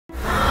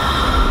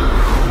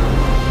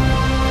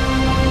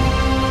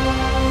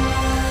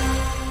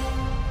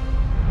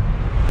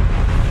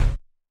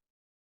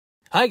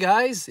Hi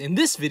guys, in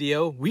this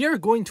video, we are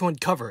going to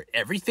uncover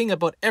everything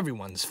about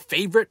everyone's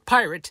favorite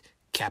pirate,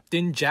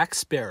 Captain Jack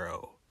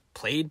Sparrow,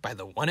 played by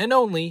the one and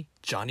only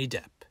Jhonny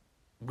Depp.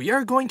 We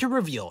are going to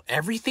reveal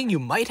everything you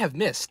might have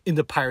missed in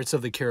the Pirates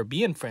of the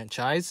Caribbean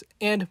franchise,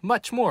 and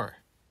much more.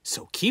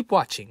 So keep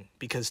watching,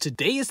 because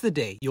today is the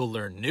day you'll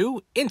learn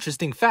new,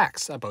 interesting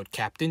facts about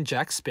Captain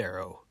Jack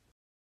Sparrow.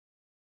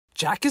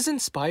 Jack is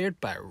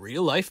inspired by a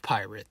real-life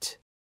pirate.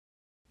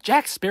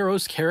 Jack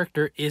Sparrow's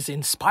character is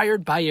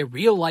inspired by a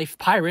real-life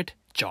pirate,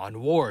 John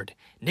Ward,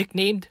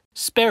 nicknamed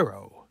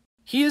Sparrow.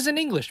 He is an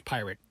English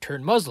pirate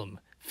turned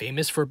Muslim,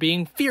 famous for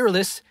being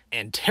fearless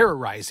and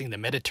terrorizing the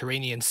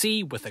Mediterranean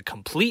Sea with a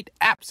complete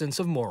absence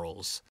of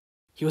morals.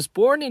 He was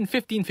born in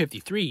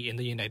 1553 in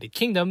the United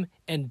Kingdom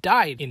and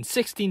died in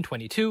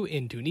 1622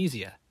 in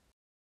Tunisia.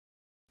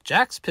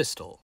 Jack's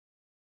pistol.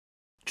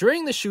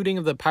 During the shooting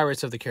of the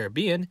Pirates of the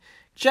Caribbean,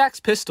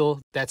 Jack's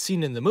pistol, that's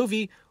seen in the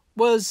movie,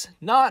 was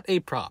not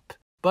a prop,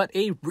 but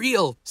a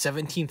real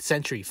 17th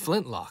century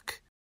flintlock.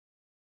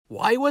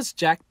 Why was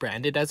Jack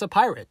branded as a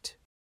pirate?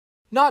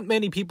 Not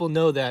many people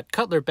know that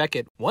Cutler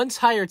Beckett once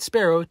hired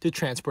Sparrow to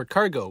transport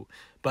cargo,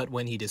 but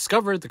when he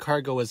discovered the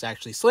cargo was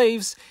actually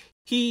slaves,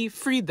 he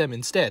freed them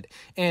instead,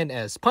 and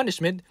as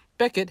punishment,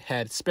 Beckett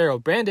had Sparrow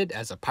branded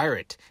as a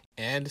pirate,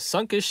 and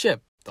sunk his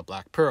ship, the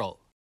Black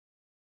Pearl.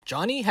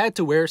 Jhonny had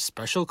to wear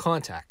special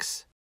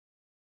contacts.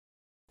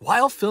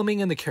 While filming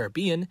in the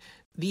Caribbean,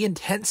 the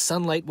intense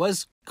sunlight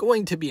was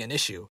going to be an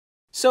issue,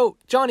 so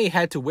Jhonny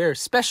had to wear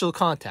special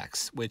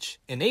contacts, which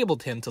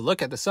enabled him to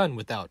look at the sun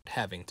without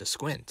having to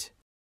squint.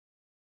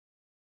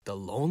 The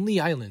Lonely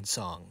Island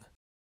Song.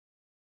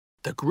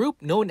 The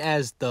group known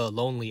as The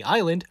Lonely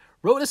Island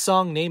wrote a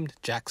song named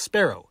Jack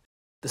Sparrow.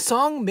 The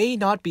song may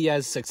not be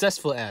as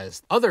successful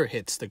as other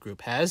hits the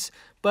group has,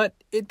 but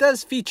it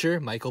does feature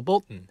Michael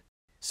Bolton.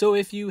 So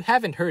if you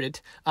haven't heard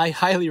it, I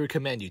highly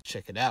recommend you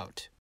check it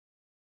out.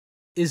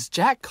 Is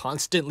Jack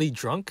constantly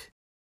drunk?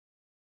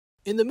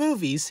 In the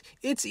movies,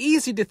 it's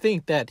easy to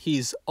think that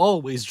he's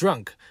always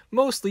drunk,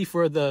 mostly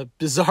for the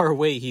bizarre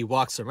way he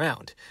walks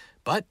around.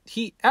 But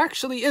he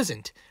actually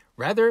isn't.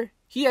 Rather,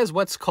 he has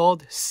what's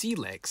called sea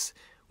legs.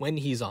 When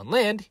he's on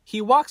land,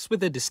 he walks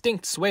with a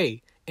distinct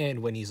sway, and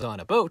when he's on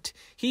a boat,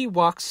 he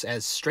walks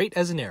as straight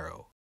as an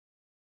arrow.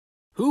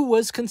 Who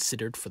was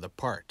considered for the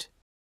part?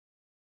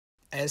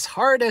 As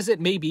hard as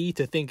it may be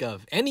to think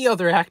of any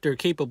other actor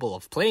capable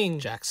of playing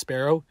Jack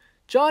Sparrow,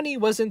 Jhonny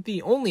wasn't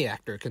the only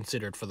actor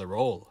considered for the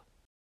role.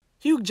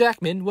 Hugh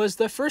Jackman was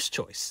the first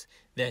choice,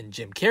 then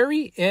Jim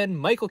Carrey and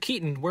Michael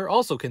Keaton were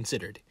also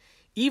considered.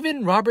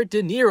 Even Robert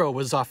De Niro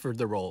was offered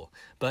the role,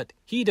 but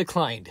he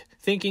declined,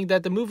 thinking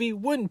that the movie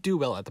wouldn't do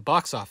well at the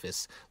box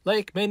office,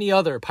 like many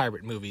other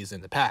pirate movies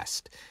in the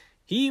past.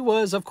 He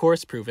was, of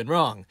course, proven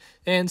wrong,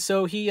 and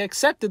so he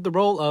accepted the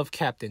role of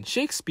Captain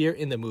Shakespeare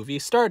in the movie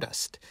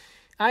Stardust.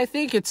 I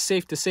think it's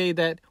safe to say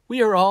that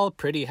we are all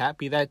pretty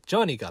happy that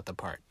Jhonny got the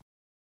part.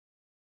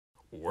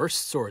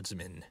 Worst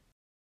swordsman.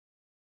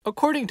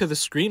 According to the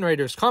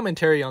screenwriter's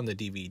commentary on the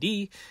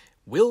DVD,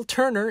 Will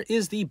Turner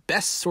is the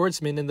best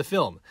swordsman in the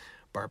film.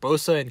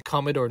 Barbossa and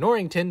Commodore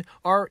Norrington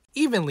are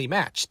evenly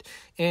matched,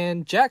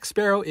 and Jack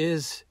Sparrow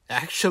is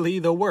actually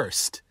the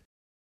worst.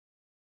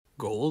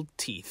 Gold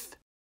teeth.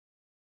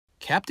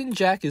 Captain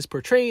Jack is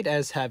portrayed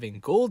as having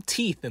gold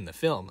teeth in the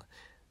film.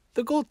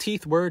 The gold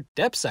teeth were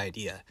Depp's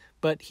idea,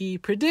 but he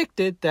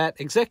predicted that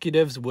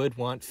executives would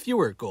want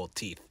fewer gold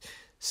teeth.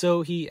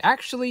 So he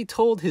actually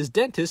told his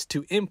dentist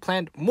to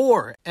implant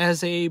more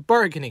as a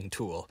bargaining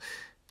tool.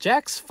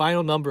 Jack's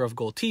final number of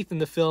gold teeth in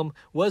the film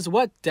was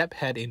what Depp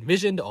had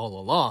envisioned all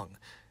along.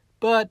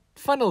 But,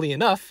 funnily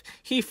enough,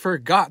 he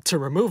forgot to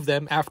remove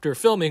them after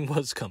filming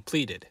was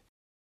completed.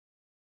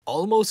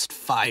 Almost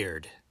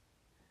fired.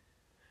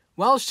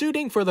 While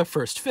shooting for the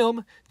first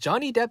film,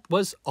 Jhonny Depp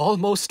was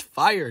almost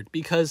fired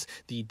because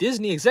the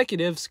Disney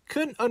executives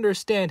couldn't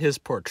understand his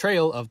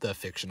portrayal of the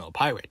fictional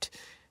pirate.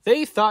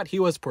 They thought he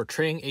was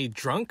portraying a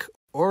drunk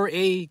or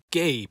a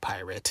gay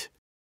pirate.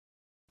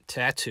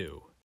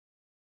 Tattoo.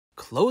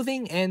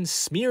 Clothing and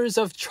smears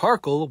of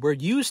charcoal were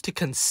used to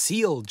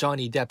conceal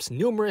Jhonny Depp's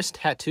numerous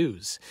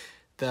tattoos.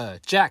 The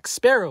Jack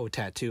Sparrow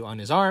tattoo on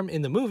his arm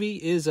in the movie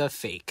is a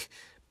fake,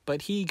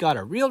 but he got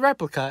a real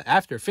replica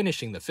after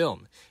finishing the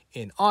film,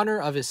 in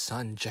honor of his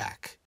son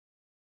Jack.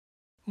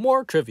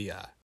 More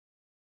trivia.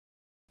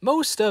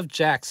 Most of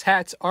Jack's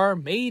hats are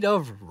made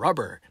of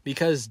rubber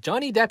because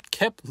Jhonny Depp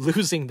kept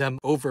losing them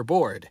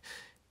overboard.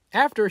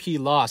 After he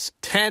lost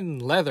 10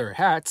 leather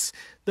hats,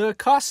 the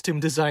costume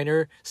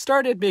designer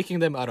started making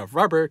them out of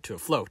rubber to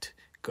float.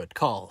 Good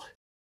call.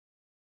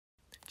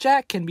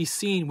 Jack can be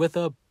seen with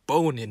a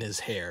bone in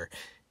his hair.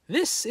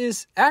 This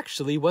is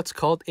actually what's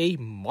called a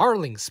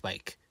marling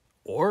spike,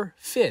 or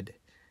fid.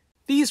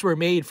 These were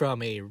made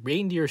from a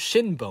reindeer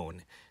shin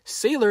bone.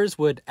 Sailors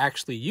would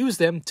actually use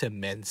them to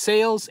mend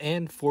sails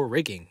and for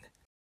rigging.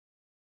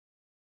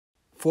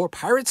 For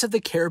Pirates of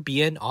the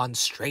Caribbean on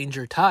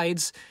Stranger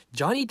Tides,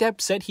 Jhonny Depp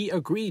said he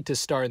agreed to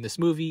star in this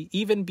movie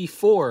even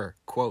before,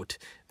 quote,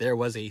 there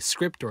was a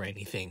script or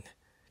anything.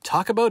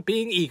 Talk about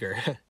being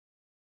eager.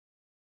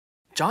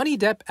 Jhonny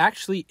Depp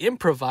actually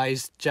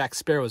improvised Jack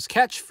Sparrow's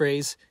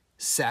catchphrase,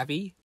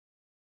 "Savvy?"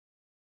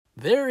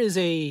 There is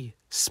a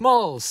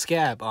small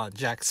scab on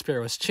Jack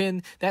Sparrow's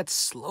chin that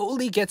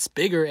slowly gets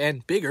bigger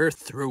and bigger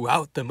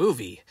throughout the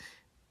movie.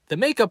 The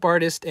makeup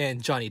artist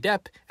and Jhonny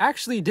Depp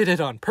actually did it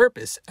on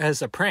purpose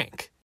as a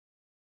prank.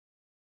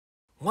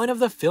 One of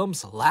the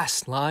film's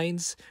last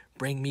lines,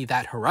 "Bring me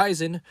that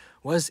horizon,"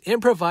 was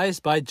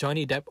improvised by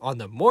Jhonny Depp on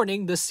the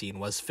morning the scene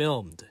was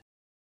filmed.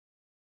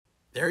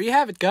 There you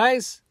have it,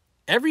 guys.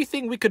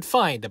 Everything we could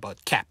find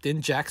about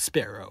Captain Jack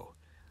Sparrow.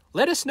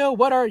 Let us know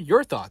what are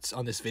your thoughts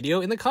on this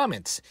video in the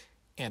comments.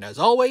 And as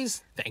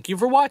always, thank you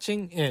for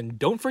watching, and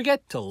don't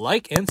forget to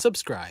like and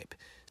subscribe.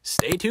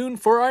 Stay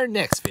tuned for our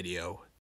next video.